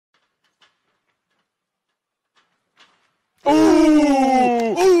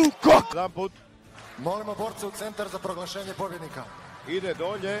Jedan put. Molimo borce u centar za proglašenje pobjednika. Ide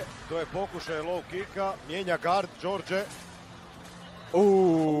dolje, to je pokušaj low kicka, mijenja guard, Đorđe.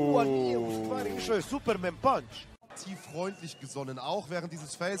 Nije u stvari išao je Superman punch. Tief freundlich gesonnen, auch während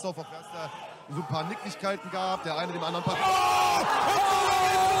dieses Face-Off, auch erst da so ein paar Nicklichkeiten gab, der eine dem anderen passt.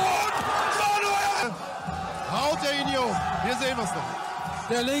 Haut der ihn hier um, hier sehen wir es noch.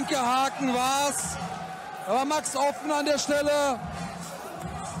 Der linke Haken war's, aber Max offen an der Stelle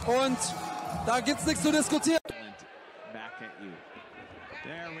und da gibt's nichts zu diskutieren. Back at you.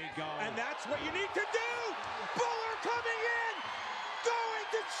 There we go. And that's what you need to do. Buller coming in, going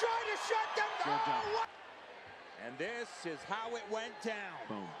to try to shut them down. And this is how it went down.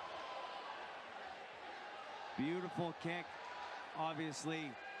 Boom. Beautiful kick.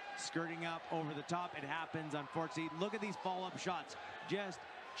 Obviously skirting up over the top. It happens, unfortunately. Look at these follow-up shots. Just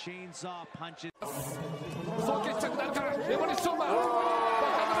chainsaw punches.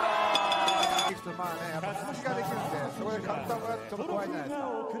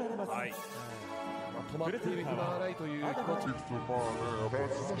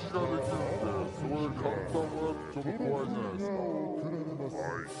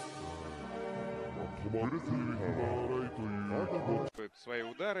 Свои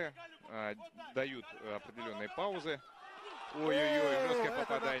удары, дают определенные паузы. Ой-ой-ой, жесткое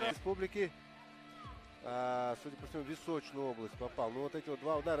попадание. Республики, судя по всему, в височную область попал. Ну вот эти вот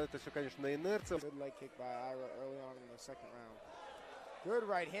два удара, это все, конечно, на инерции. Good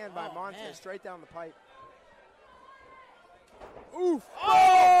right hand by Montez, straight down the pipe. Oof!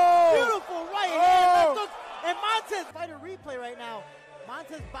 Oh! Beautiful right hand. And Montez, fighter replay right now.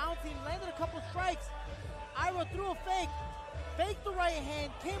 Montez bouncing, landed a couple strikes. Ira threw a fake, faked the right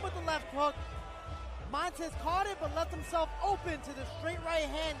hand, came with the left hook. Montez caught it, but left himself open to the straight right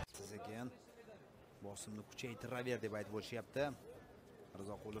hand. Again, bosimni kuchaytiraver deb aytib o'tishyapti.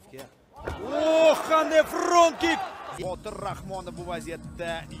 Mirzoqulovga. Oh, qanday front kick! Botir Rahmonov bu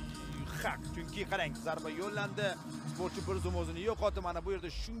vaziyatda haq, chunki qarang, zarba yo'llandi. Sportchi bir zum o'zini yo'qotdi. Mana bu yerda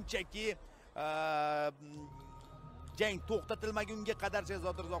shunchaki jang to'xtatilmagunga qadar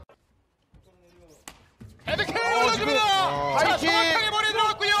Shehzod Rizo. 헤드킥 올라줍니다. 정확하게 머리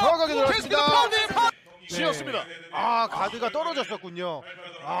들어갔고요. 정확하게 들어갔습니다. 쥐었습니다. 아, 가드가 떨어졌었군요.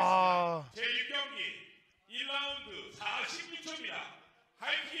 아. 제1경기 1라운드 46초입니다.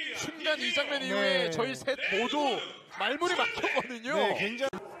 순간 이 장면 이후에 저희 셋 모두 말문이 막혔거든요. 네, 굉장히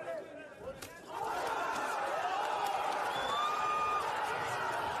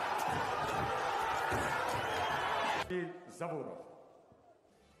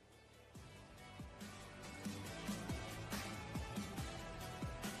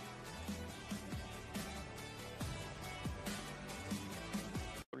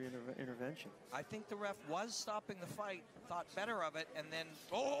intervention. I think the ref was stopping the fight, thought better of it, and then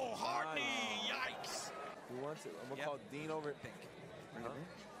hard knee, yikes! Who wants it? I'm gonna call Dean over.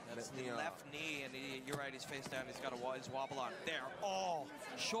 That's the left knee, and you're right, he's face down, he's got his wobble on. There,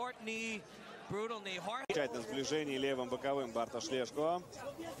 short knee, brutal knee, hard. На сближении левым боковым Бартошлешко.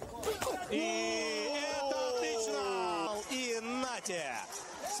 И это отлично! И нате!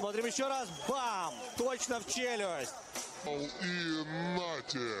 Смотрим еще раз, бам! Точно в челюсть! И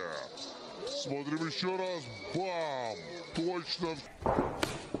нате! Смотрим еще раз, бам! Точно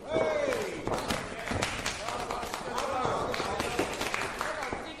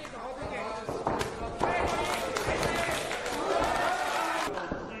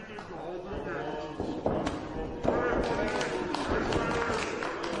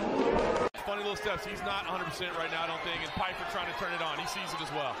Funny little steps. He's not 100% right now, I don't think, and Piper trying to turn it on. He sees it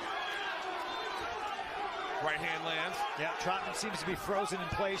as well. Right hand lands. Yeah, Trotman seems to be frozen in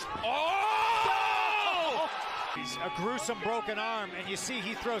place. Oh! He's a gruesome broken arm, and you see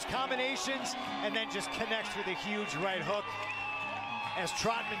he throws combinations and then just connects with a huge right hook. As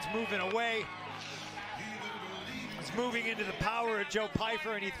Trotman's moving away, he's moving into the power of Joe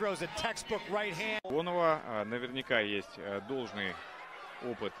Piper, and he throws a textbook right hand. У Конова наверняка есть должный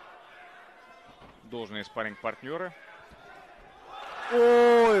опыт, должные спарринг-партнеры.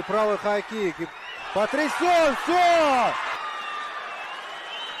 Ой, правый хай-кик. Потрясен, все!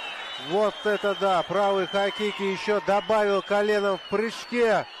 Вот это да, правый хай-кик еще добавил коленом в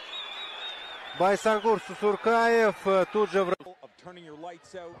прыжке. Байсангур Сусуркаев тут же... Turning your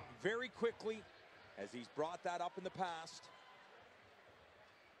lights out very quickly as he's brought that up in the past.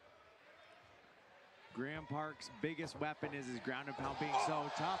 Graham Park's biggest weapon is his ground and pound being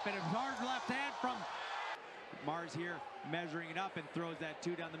so tough, and a hard left hand from Mars here, measuring it up and throws that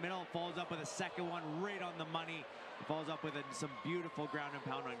two down the middle, follows up with a second one right on the money, follows up with some beautiful ground and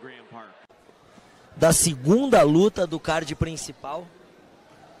pound on Graham Park. Da segunda luta do card principal.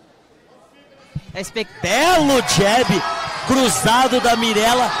 Belo jab cruzado da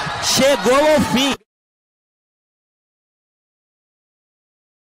Mirella, chegou ao fim.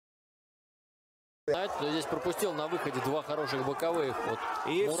 Здесь пропустил на выходе два хороших боковых. Вот.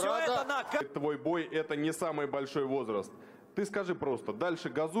 И все это на... Твой бой — это не самый большой возраст. Ты скажи просто, дальше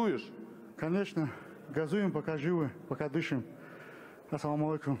газуешь? Конечно, газуем, пока живы, пока дышим. Ассаламу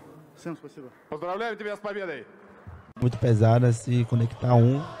алейкум. Всем спасибо. Поздравляем тебя с победой. Muito pesada, se conectar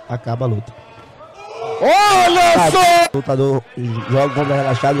acaba a luta. Olha só! O lutador joga contra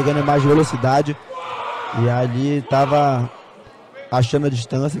relaxado, ganha mais velocidade. E ali tava achando a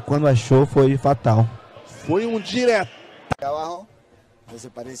distância e quando achou foi fatal. Foi direto. Abajo, se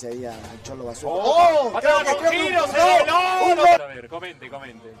parece ahí a Cholo Basura. ¡Oh! A ver, comente.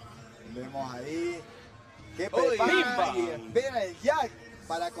 Vemos ahí que prepara y espera el jack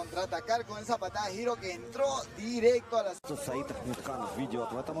para contraatacar con esa patada de giro que entró directo a la... Саид Ахмедханов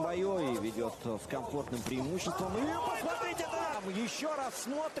ведет в этом бою и ведет с комфортным преимуществом. И посмотрите там, еще раз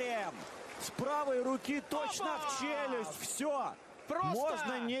смотрим. С правой руки точно в челюсть. Все.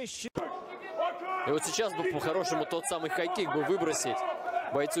 Можно не считать. И вот сейчас бы по-хорошему тот самый хайкик бы выбросить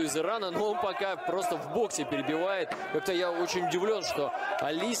бойцу из Ирана, но он пока просто в боксе перебивает. Как-то я очень удивлен, что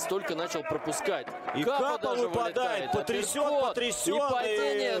Алис только начал пропускать. И Капа выпадает, потрясет, и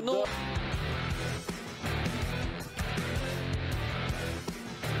падение, но...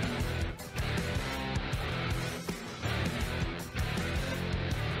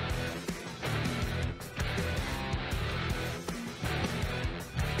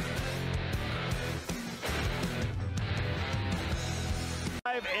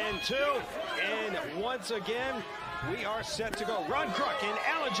 And 2, and once again we are set to go. Ron Kruk and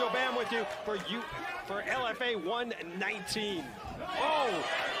Alan Jobam with you for LFA 119. Huge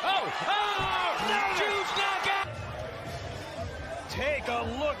knockout! Take a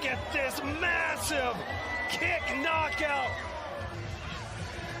look at this massive kick knockout.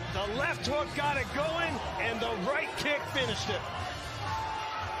 The left hook got it going, and the right kick finished it.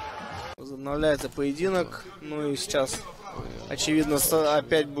 Возобновляется поединок, ну и сейчас, очевидно,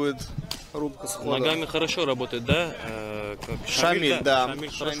 опять будет рубка с ходом. Ногами хорошо работает, да? Шамиль, да.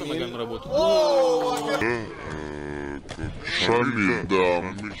 Шамиль хорошо ногами работает. Шамиль, да.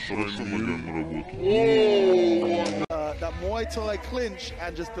 Хорошо ногами работает. That Muay Thai clinch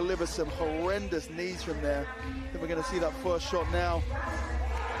and just deliver some horrendous knees from there. I think we're going to see that first shot now.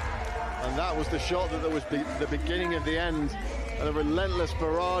 And that was the shot that was the beginning of the end. And a relentless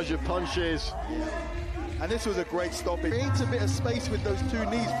barrage of punches. And this was a great stop. He creates a bit of space with those two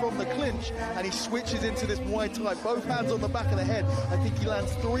knees from the clinch, and he switches into this Muay Thai. Both hands on the back of the head. I think he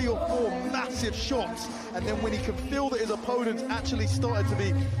lands 3 or 4 massive shots. And then when he can feel that his opponent's actually started to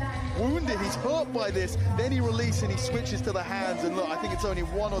be wounded, he's hurt by this, then he releases and he switches to the hands. And look, I think it's only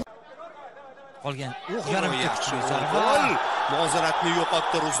 1 or... qolgan yarim gol. Muvozanatni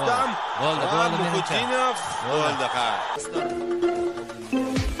yo'qotdi Rustam. Muhiddinov bo'ldi ha.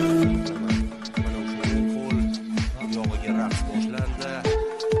 Yog'iga raqs boshlandi.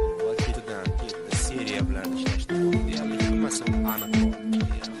 Va ketidan seriya bilan ishlashdi. Deyarli hammasi aniq.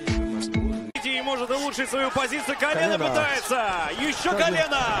 И может улучшить свою позицию. Колено пытается. Еще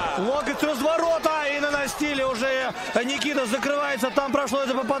колено. Локоть разворота и на настиле уже Никита закрывается. Там прошло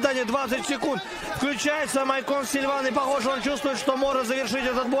это попадание 20 секунд. Включается Майкон Сильван. И похоже, он чувствует, что может завершить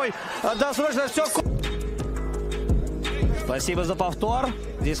этот бой досрочно. Все. Спасибо за повтор.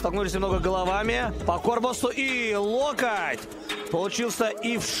 Здесь столкнулись немного головами. По корпусу и локоть. Получился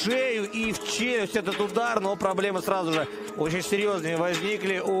и в шею, и в челюсть этот удар. Но проблемы сразу же очень серьезные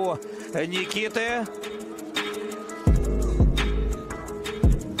возникли у Никиты.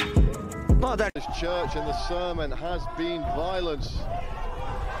 Ну, а дальше. This church and the sermon has been violence.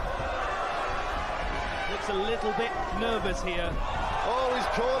 Looks a little bit nervous here. Oh, he's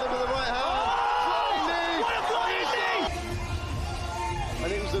caught him with the right hand.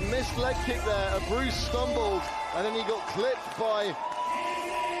 And it was a missed leg kick there. Bruce stumbled, and then he got clipped by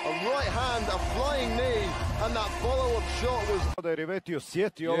a right hand, a flying knee, and that follow-up shot was... Da je Riveti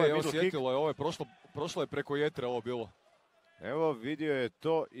osjetio ovaj middle kick. Ovo je prošlo je preko jetre ovo bilo. Evo vidio je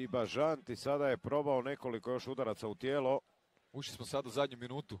to i Bažanti, sada je probao nekoliko još udaraca u tijelo. Ušli smo sad u zadnju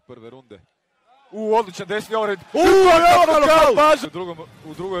minutu prve runde. Odličan desni overhead.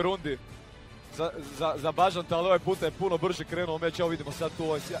 U drugoj rundi. Za Bažanta, ali ovaj puta je puno brže krenuo meč. Evo vidimo sad tu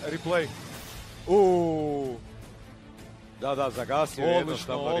ovaj replay. Da, zagasio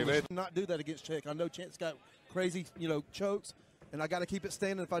jednostavno Riveti. Not do that against Chek. I know Chek's got crazy, chokes, and I got to keep it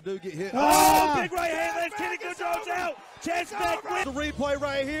standing if I do get hit. Big right hand, that's Kenny Goodro's out. Chek's back with the replay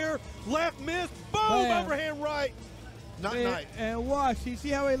right here. Left miss, boom, overhand right. And watch, you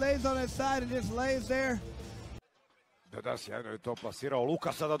see how he lays on his side and just lays there? Da, sjajno je to plasirao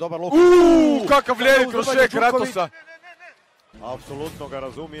Luka, sada dobar Luka. Kakav lijevi kroše Kratosa. Apsolutno ga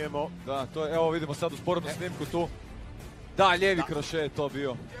razumijemo. Da, to je, evo vidimo sad u sportnu snimku tu. Da, lijevi kroše je to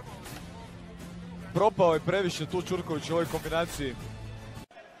bio. Propao je previše tu Ćurković u ovoj kombinaciji.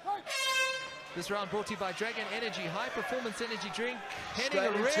 This round brought to you by Dragon Energy, high performance energy drink. Henning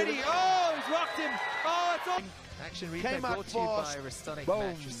already. Oh, he's rocked him. Oh, it's on. Action replay brought to you by Restonic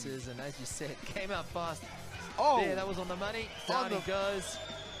mattresses, and as you said, came out fast. Oh, there, that was on the money. Down he goes.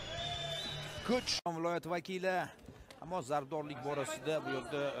 Good. Viloyat vakili ammo zarbdorlik borasida bu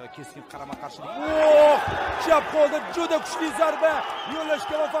yerda keskin qarama-qarshilik. Chap qo'lda juda kuchli zarba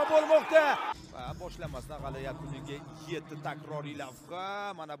yo'llashga muvaffaq bo'lmoqda. Boshlamasdan hali yakuniga 7 takroriy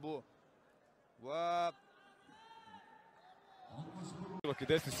lavha. Mana bu va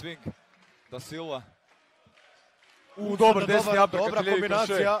desni swing da Silva. Dobar desni uppercut, dobra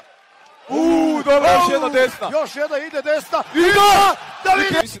kombinacija. Dobra, još jedna desna. Još jedna ide desna.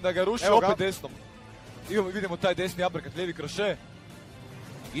 Mislim da ga ruši opet desnom. Vidimo taj desni uppercut, lijevi kroše.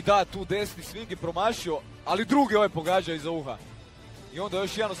 I da, tu desni swing je promašio, ali drugi ovaj pogađa iza uha. I onda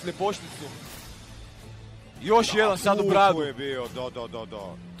još jedan u sljepošnicu. Još jedan sad u bradu. Tu je bio,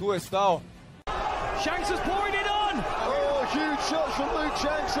 Tu je stao. Shanks is pouring it on. Oh, huge shots from Luke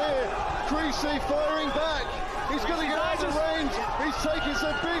Shanks here. Creasy firing back. He's going to get out of range. He's taking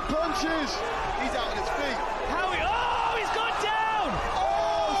some big punches. He's out on his feet. He's gone down.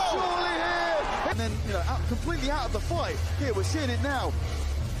 Oh, surely here. And then, completely out of the fight. Here, we're seeing it now.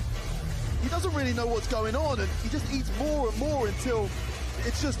 He doesn't really know what's going on, and he just eats more and more until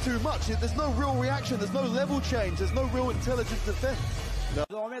it's just too much. There's no real reaction. There's no level change. There's no real intelligent defense.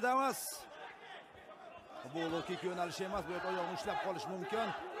 Davom etamiz. Bu low kick yo'nalishi emas, bu yerda oyoqni ushlab qolish mumkin.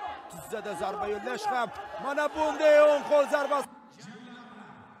 Tizada zarba yo'llash ham. Mana bunday o'ng qo'l zarbasi.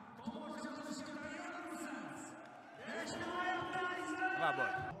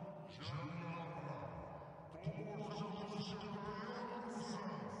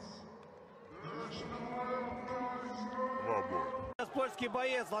 Польский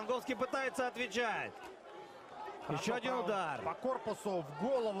боец, Ланговский пытается отвечать. Еще один удар. По корпусу, в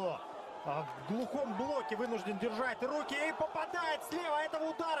голову. В глухом блоке вынужден держать руки и попадает слева этого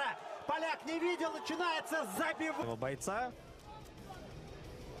удара. Поляк не видел, начинается забивать. Бойца.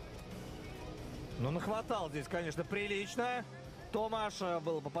 Ну, нахватал здесь, конечно, прилично. Томаш,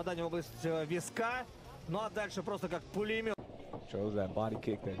 было попадание в область виска. Ну, а дальше просто как пулемет. Shows that body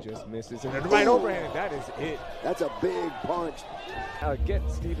kick that just misses. And then right overhand, that is it. That's a big punch. Get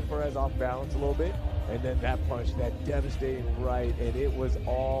Steven Perez off balance a little bit. And then that punch, that devastating right. And it was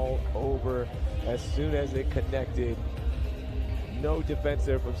all over as soon as it connected. No defense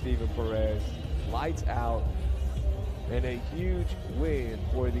there from Steven Perez. Lights out. And a huge win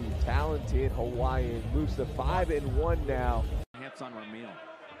for the talented Hawaiian. Moves to 5-1 now. Hits on Ramil.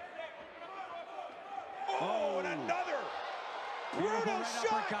 Oh, and another brutal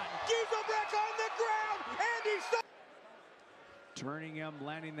shot. Gieselbrecht on the ground, and he's turning him,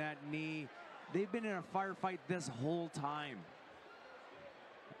 landing that knee. They've been in a firefight this whole time.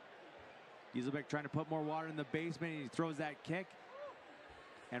 Gieselbrecht trying to put more water in the basement, and he throws that kick.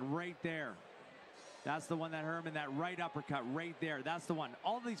 And right there, that's the one that hurt him, and that right uppercut right there, that's the one.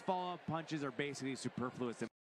 All these follow-up punches are basically superfluous.